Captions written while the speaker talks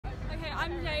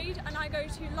I'm Jade and I go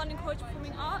to London College of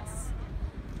Performing Arts,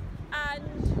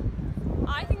 and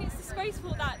I think it's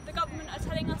disgraceful that the government are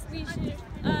telling us we should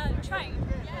train.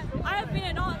 I have been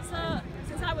a dancer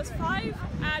since I was 5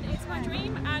 and it's my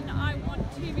dream and I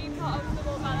want to be part of the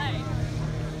Moore Ballet.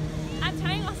 And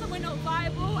telling us that we're not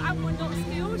viable and we're not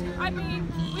skilled, I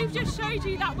mean, we've just showed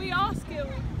you that we are skilled.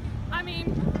 I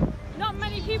mean, not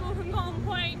many people can go on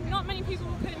point, not many people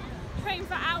can train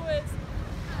for hours.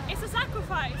 It's a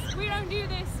sacrifice. We don't do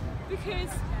this because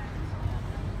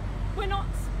we're not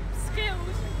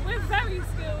skilled, we're very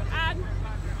skilled, and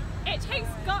it takes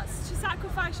guts to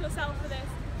sacrifice yourself for this.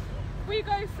 We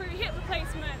go through hip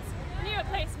replacements, knee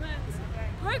replacements,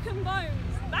 broken bones.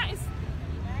 That is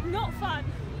not fun.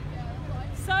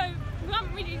 So we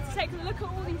want really to take a look at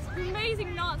all these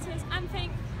amazing dancers and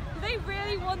think, do they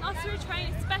really want us to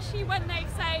retrain, especially when they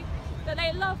say that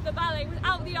they love the ballet.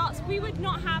 Without the arts we would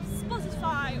not have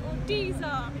Spotify or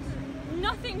Deezer.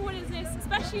 Nothing would exist,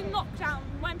 especially in lockdown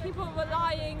when people are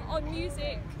relying on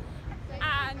music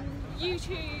and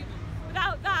YouTube.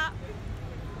 Without that,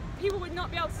 people would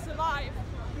not be able to survive.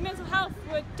 Mental health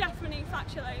would definitely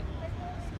fluctuate.